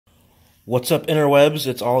What's up, interwebs?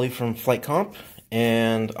 It's Ollie from FlightComp,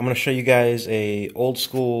 and I'm going to show you guys a old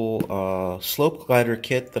school slope glider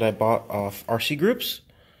kit that I bought off RCgroups.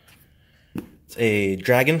 It's a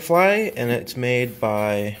Dragonfly, and it's made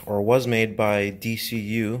by, or was made by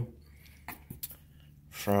DCU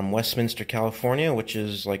from Westminster, California, which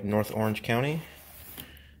is like North Orange County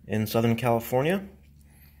in Southern California.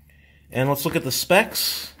 And let's look at the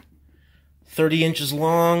specs. 30 inches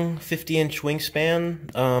long, 50-inch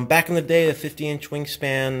wingspan. Back in the day, a 50-inch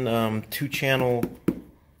wingspan, two-channel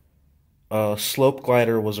slope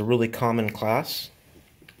glider was a really common class.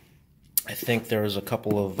 I think there was a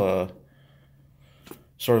couple of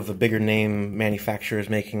sort of the bigger name manufacturers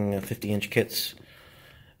making 50-inch kits.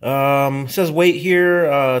 It says weight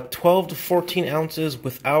here, 12 to 14 ounces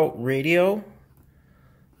without radio.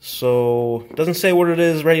 So, it doesn't say what it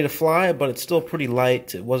is ready to fly, but it's still pretty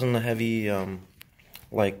light. It wasn't a heavy,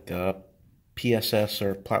 like PSS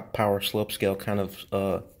or power slope scale kind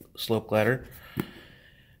of slope glider. It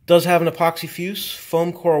does have an epoxy fuse,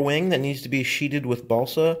 foam core wing that needs to be sheeted with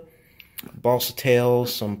balsa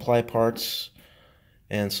tails, some ply parts,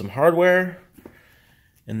 and some hardware.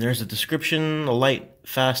 And there's a description: a light,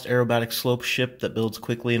 fast aerobatic slope ship that builds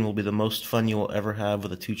quickly and will be the most fun you will ever have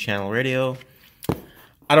with a two-channel radio.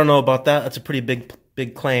 I don't know about that. That's a pretty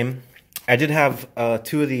big claim. I did have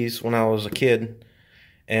two of these when I was a kid,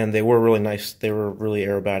 and they were really nice. They were really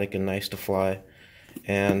aerobatic and nice to fly.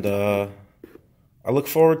 And I look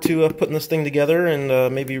forward to putting this thing together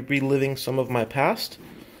and maybe reliving some of my past.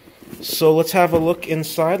 So let's have a look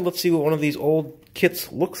inside. Let's see what one of these old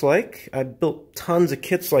kits looks like. I built tons of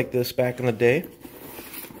kits like this back in the day.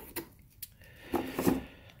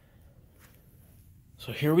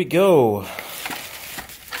 So here we go.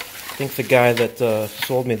 I think the guy that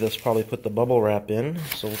sold me this probably put the bubble wrap in,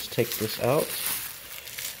 so let's take this out.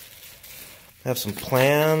 I have some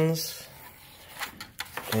plans,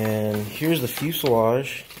 and here's the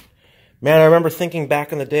fuselage. Man, I remember thinking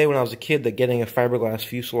back in the day when I was a kid that getting a fiberglass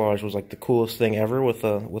fuselage was like the coolest thing ever with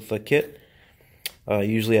a kit.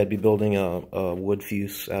 Usually I'd be building a wood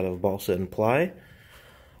fuse out of balsa and ply.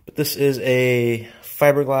 But this is a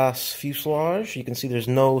fiberglass fuselage. You can see there's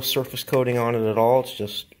no surface coating on it at all. It's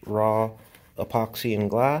just raw epoxy and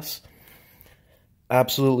glass.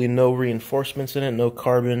 Absolutely no reinforcements in it, no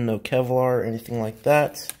carbon, no Kevlar, anything like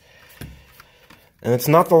that. And it's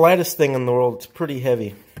not the lightest thing in the world. It's pretty heavy.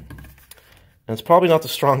 And it's probably not the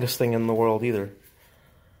strongest thing in the world either.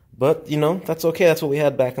 But, you know, that's okay. That's what we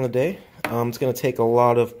had back in the day. It's going to take a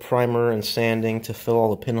lot of primer and sanding to fill all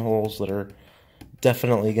the pinholes that are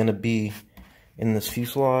definitely going to be in this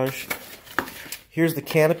fuselage. Here's the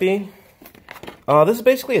canopy. This is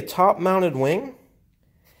basically a top-mounted wing.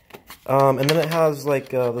 And then it has like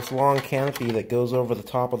this long canopy that goes over the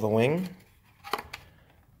top of the wing.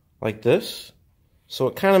 Like this. So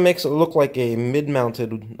it kind of makes it look like a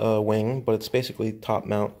mid-mounted wing, but it's basically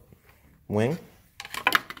top-mount wing.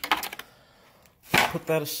 Put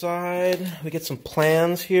that aside. We get some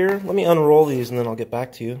plans here. Let me unroll these and then I'll get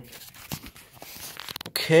back to you.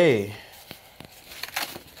 Okay,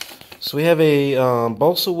 so we have a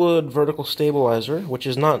balsa wood vertical stabilizer, which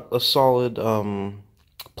is not a solid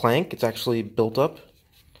plank. It's actually built up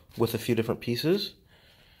with a few different pieces.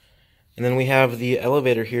 And then we have the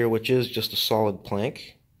elevator here, which is just a solid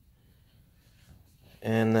plank.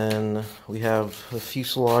 And then we have the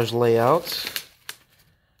fuselage layout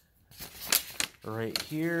right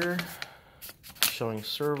here, showing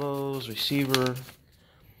servos, receiver,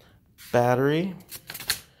 battery.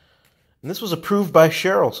 And this was approved by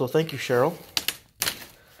Cheryl, so thank you, Cheryl.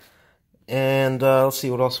 And let's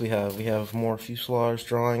see what else we have. We have more fuselage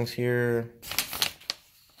drawings here.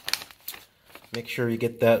 Make sure you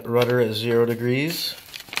get that rudder at 0 degrees.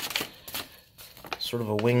 Sort of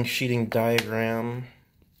a wing sheeting diagram.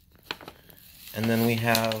 And then we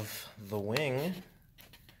have the wing.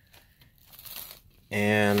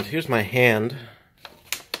 And here's my hand.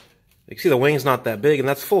 You can see the wing's not that big, and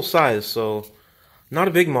that's full size, so not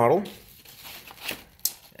a big model.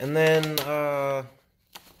 And then I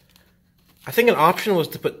think an option was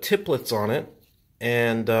to put tiplets on it,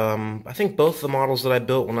 and I think both the models that I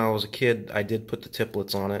built when I was a kid, I did put the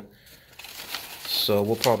tiplets on it. So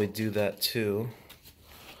we'll probably do that too.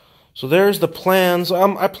 So there's the plans.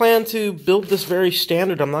 I plan to build this very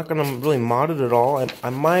standard. I'm not going to really mod it at all. I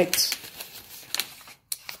might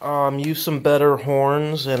use some better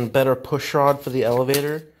horns and better push rod for the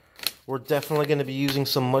elevator. We're definitely going to be using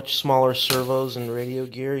some much smaller servos and radio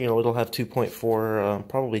gear. You know, it'll have 2.4,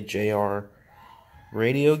 probably JR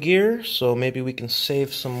radio gear, so maybe we can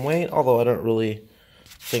save some weight, although I don't really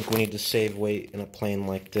think we need to save weight in a plane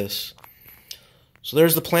like this. So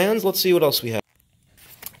there's the plans. Let's see what else we have.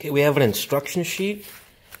 Okay, we have an instruction sheet,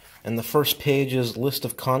 and the first page is list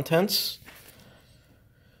of contents.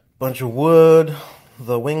 Bunch of wood,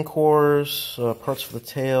 the wing cores, parts for the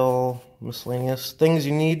tail, miscellaneous things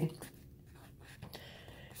you need.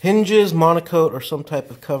 Hinges, monocoat, or some type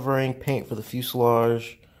of covering, paint for the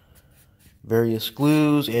fuselage, various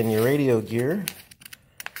glues, and your radio gear.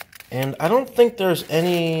 And I don't think there's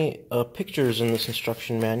any pictures in this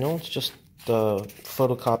instruction manual. It's just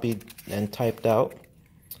photocopied and typed out.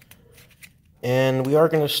 And we are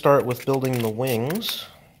going to start with building the wings.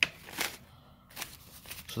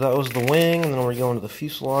 So that was the wing, and then we're going to the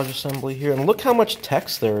fuselage assembly here. And look how much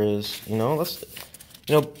text there is. You know,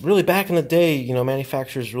 really back in the day, you know,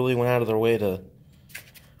 manufacturers really went out of their way to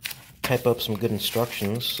type up some good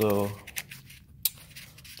instructions. So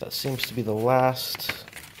that seems to be the last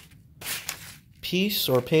piece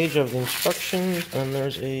or page of the instructions. And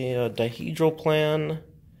there's a dihedral plan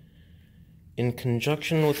in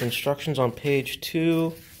conjunction with instructions on page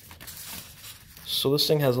 2. So this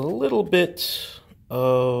thing has a little bit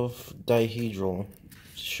of dihedral.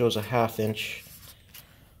 It shows a 1/2 inch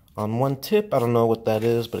on one tip. I don't know what that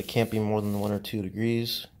is, but it can't be more than 1 or 2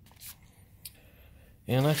 degrees.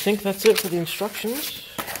 And I think that's it for the instructions.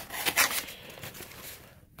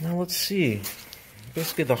 Now let's see.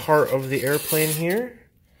 Basically the heart of the airplane here.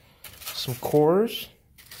 Some cores.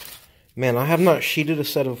 Man, I have not sheeted a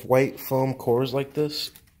set of white foam cores like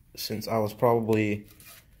this since I was probably,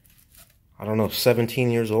 I don't know,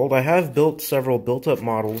 17 years old. I have built several built-up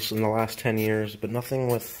models in the last 10 years, but nothing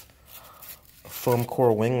with a foam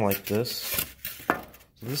core wing like this.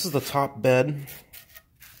 So this is the top bed,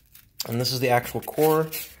 and this is the actual core.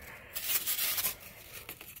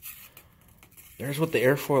 There's what the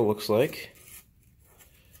airfoil looks like.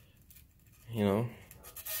 You know,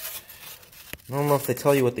 I don't know if they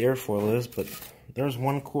tell you what the airfoil is, but there's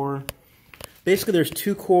one core. Basically, there's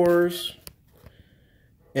 2 cores,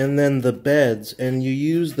 and then the beds, and you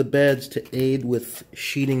use the beds to aid with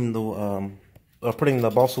sheeting the, putting the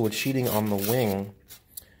balsa wood sheeting on the wing.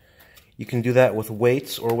 You can do that with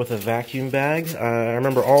weights or with a vacuum bag. I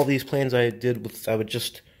remember all these planes I did with, I would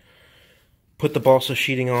just put the balsa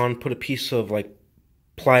sheeting on, put a piece of like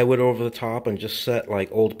plywood over the top, and just set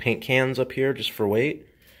like old paint cans up here just for weight.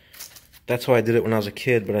 That's how I did it when I was a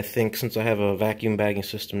kid, but I think since I have a vacuum bagging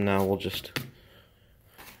system now, we'll just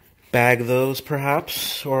bag those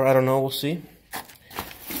perhaps, or I don't know, we'll see.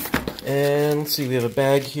 And let's see, we have a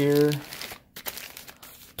bag here.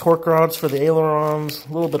 Torque rods for the ailerons,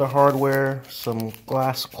 a little bit of hardware, some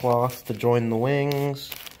glass cloth to join the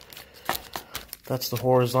wings. That's the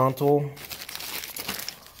horizontal.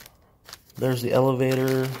 There's the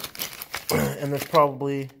elevator, and there's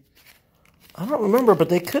probably, I don't remember, but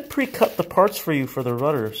they could pre-cut the parts for you for the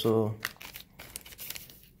rudder, so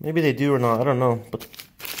maybe they do or not, I don't know, but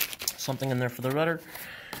something in there for the rudder.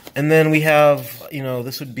 And then we have, you know,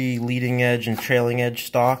 this would be leading edge and trailing edge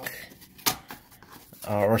stock,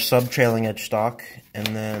 or sub-trailing edge stock, and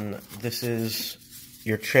then this is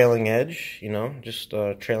your trailing edge, you know, just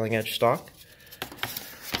trailing edge stock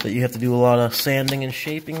that you have to do a lot of sanding and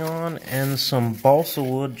shaping on, and some balsa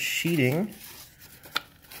wood sheeting.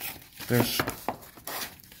 There's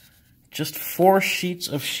just 4 sheets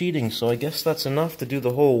of sheeting, so I guess that's enough to do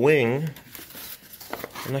the whole wing.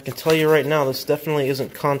 And I can tell you right now, this definitely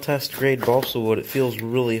isn't contest grade balsa wood. It feels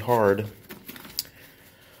really hard.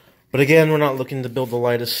 But again, we're not looking to build the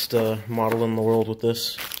lightest model in the world with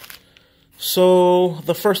this. So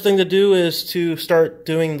the first thing to do is to start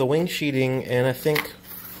doing the wing sheeting, and I think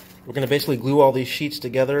we're going to basically glue all these sheets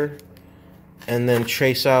together and then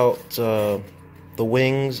trace out the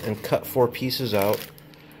wings and cut 4 pieces out.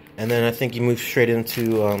 And then I think you move straight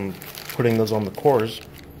into putting those on the cores.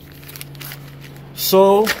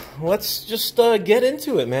 So let's just get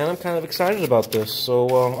into it, man. I'm kind of excited about this. So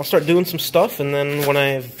I'll start doing some stuff, and then when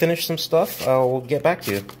I finish some stuff, I'll get back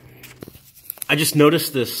to you. I just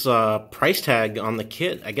noticed this price tag on the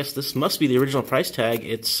kit. I guess this must be the original price tag.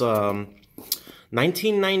 It's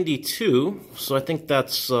 $19.92, so I think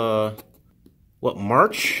that's, what,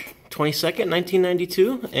 March 22nd,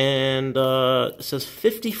 1992? And it says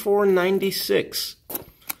 $54.96.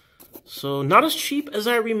 So not as cheap as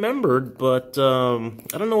I remembered, but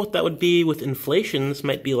I don't know what that would be with inflation. This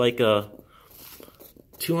might be like a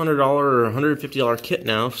 $200 or $150 kit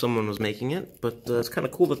now if someone was making it. But it's kind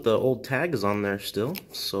of cool that the old tag is on there still.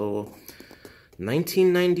 So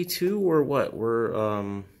 1992, we're what? We're,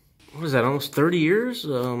 what is that, almost 30 years?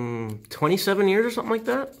 27 years or something like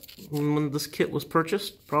that? When this kit was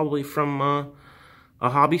purchased, probably from a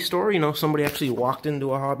hobby store. You know, somebody actually walked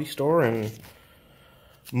into a hobby store and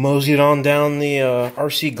Moseyed on down the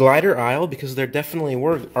RC glider aisle, because there definitely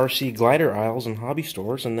were RC glider aisles in hobby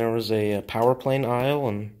stores, and there was a power plane aisle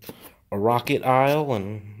and a rocket aisle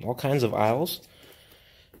and all kinds of aisles,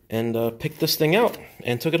 and picked this thing out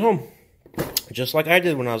and took it home, just like I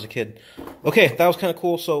did when I was a kid. Okay, that was kind of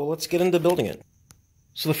cool, so let's get into building it.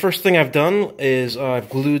 So the first thing I've done is I've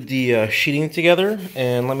glued the sheeting together,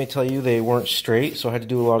 and let me tell you, they weren't straight, so I had to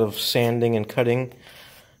do a lot of sanding and cutting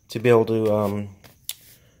to be able to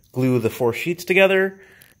glue the 4 sheets together.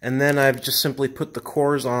 And then I've just simply put the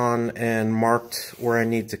cores on and marked where I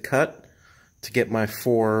need to cut to get my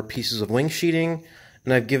 4 pieces of wing sheeting.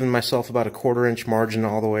 And I've given myself about a 1/4 inch margin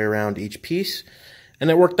all the way around each piece.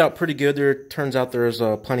 And it worked out pretty good. There turns out there's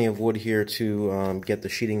plenty of wood here to get the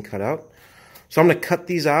sheeting cut out. So I'm going to cut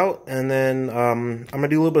these out, and then I'm going to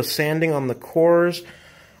do a little bit of sanding on the cores.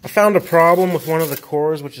 I found a problem with one of the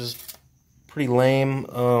cores, which is pretty lame.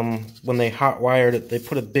 When they hot wired it, they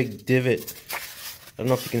put a big divot. I don't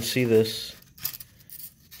know if you can see this,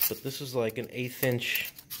 but this is like an 1/8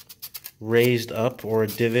 inch raised up, or a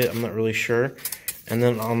divot, I'm not really sure. And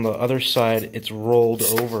then on the other side, it's rolled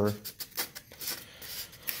over.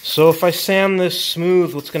 So if I sand this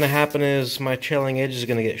smooth, what's going to happen is my trailing edge is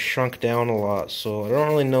going to get shrunk down a lot. So I don't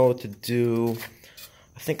really know what to do.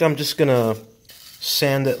 I think I'm just going to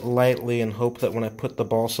sand it lightly and hope that when I put the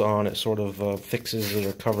balsa on, it sort of fixes it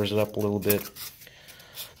or covers it up a little bit.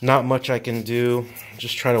 Not much I can do.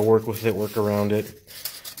 Just try to work with it, work around it.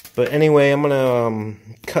 But anyway, I'm going to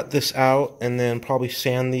cut this out and then probably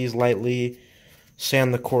sand these lightly,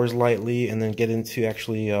 sand the cores lightly, and then get into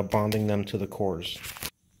actually bonding them to the cores.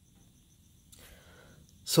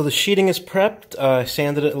 So the sheeting is prepped. I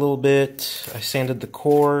sanded it a little bit. I sanded the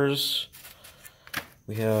cores.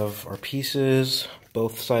 We have our pieces,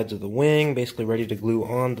 both sides of the wing, basically ready to glue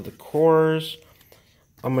onto the cores.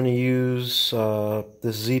 I'm going to use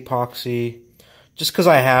this Z-epoxy just because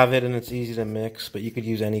I have it and it's easy to mix, but you could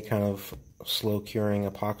use any kind of slow curing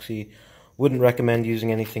epoxy. Wouldn't recommend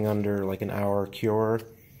using anything under like an hour cure.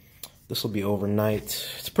 This will be overnight.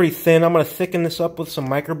 It's pretty thin. I'm going to thicken this up with some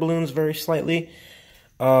microballoons very slightly,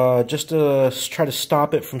 just to try to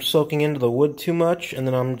stop it from soaking into the wood too much, and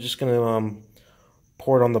then I'm just going to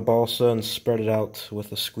pour it on the balsa and spread it out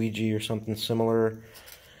with a squeegee or something similar.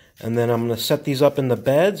 And then I'm going to set these up in the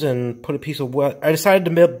beds and put a piece of wood. I decided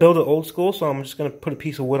to build it old school, so I'm just going to put a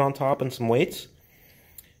piece of wood on top and some weights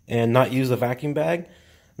and not use the vacuum bag.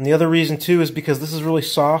 And the other reason too is because this is really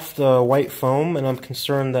soft white foam, and I'm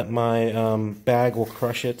concerned that my bag will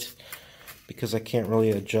crush it because I can't really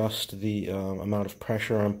adjust the amount of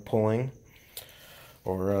pressure I'm pulling,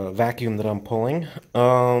 or vacuum that I'm pulling.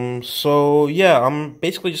 So yeah, I'm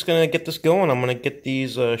basically just going to get this going. I'm going to get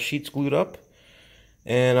these sheets glued up,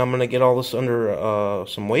 and I'm going to get all this under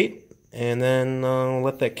some weight, and then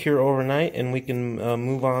let that cure overnight, and we can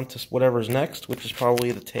move on to whatever's next, which is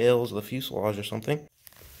probably the tails of the fuselage or something.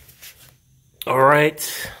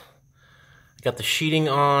 Alright, I got the sheeting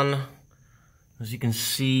on. As you can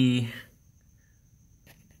see,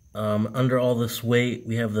 under all this weight,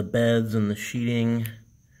 we have the beds and the sheeting,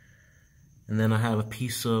 and then I have a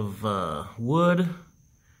piece of wood.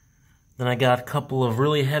 Then I got a couple of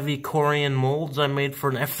really heavy Corian molds I made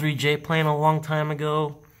for an F3J plane a long time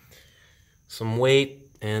ago. Some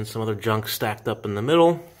weight and some other junk stacked up in the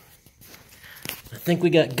middle. I think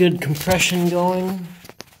we got good compression going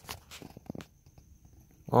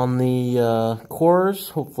on the cores.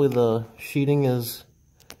 Hopefully the sheeting is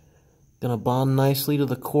gonna bond nicely to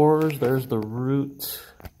the cores. There's the root.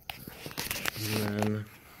 And then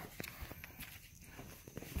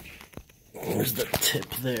there's the tip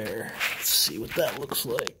there. Let's see what that looks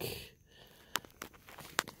like.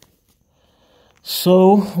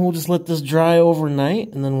 So we'll just let this dry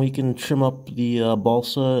overnight, and then we can trim up the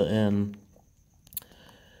balsa and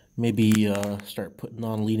maybe start putting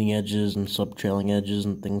on leading edges and sub-trailing edges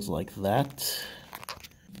and things like that.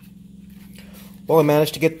 Well, I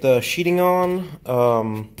managed to get the sheeting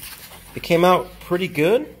on. It came out pretty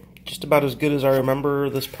good, just about as good as I remember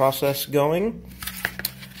this process going.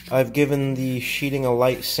 I've given the sheeting a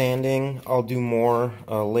light sanding. I'll do more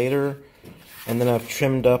later. And then I've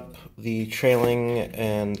trimmed up the trailing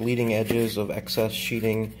and leading edges of excess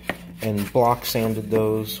sheeting and block sanded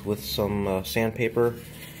those with some sandpaper.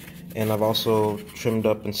 And I've also trimmed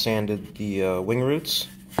up and sanded the wing roots.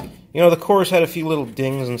 You know, the cores had a few little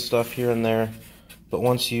dings and stuff here and there, but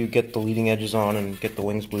once you get the leading edges on and get the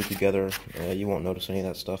wings glued together, you won't notice any of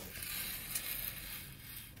that stuff.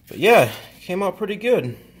 But yeah, came out pretty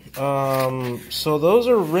good. So those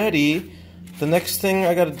are ready. The next thing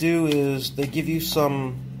I gotta do is they give you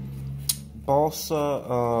some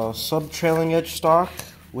balsa sub-trailing edge stock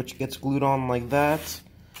which gets glued on like that,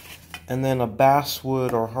 and then a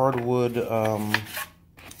basswood or hardwood.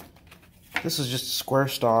 This is just square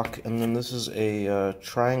stock, and then this is a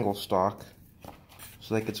triangle stock,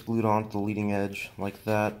 so that gets glued onto the leading edge like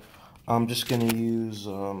that. I'm just going to use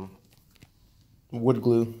wood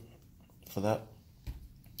glue for that.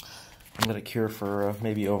 I'm going to cure for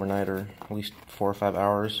maybe overnight or at least 4 or 5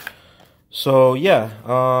 hours. So yeah,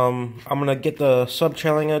 I'm going to get the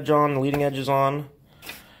sub-trailing edge on, the leading edges on,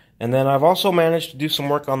 and then I've also managed to do some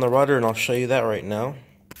work on the rudder, and I'll show you that right now.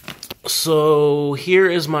 So here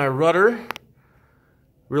is my rudder.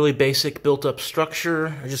 Really basic built-up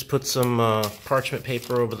structure. I just put some parchment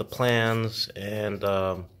paper over the plans and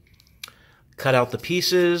cut out the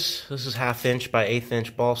pieces. This is 1/2 inch by 1/8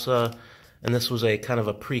 inch balsa, and this was a kind of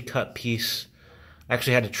a pre-cut piece. I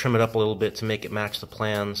actually had to trim it up a little bit to make it match the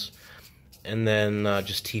plans, and then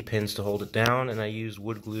just T-pins to hold it down, and I used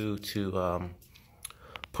wood glue to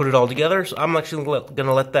put it all together. So I'm actually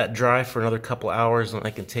gonna let that dry for another couple hours, and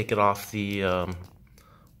I can take it off the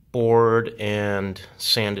board and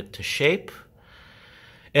sand it to shape.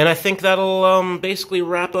 And I think that'll basically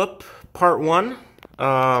wrap up part 1.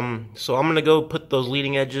 So I'm gonna go put those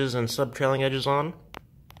leading edges and sub-trailing edges on.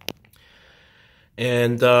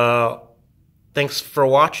 And thanks for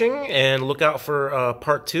watching, and look out for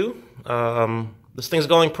part 2. This thing's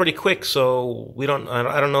going pretty quick, so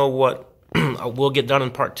I don't know what we'll get done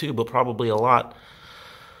in part 2, but probably a lot.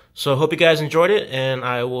 So hope you guys enjoyed it, and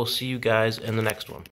I will see you guys in the next one.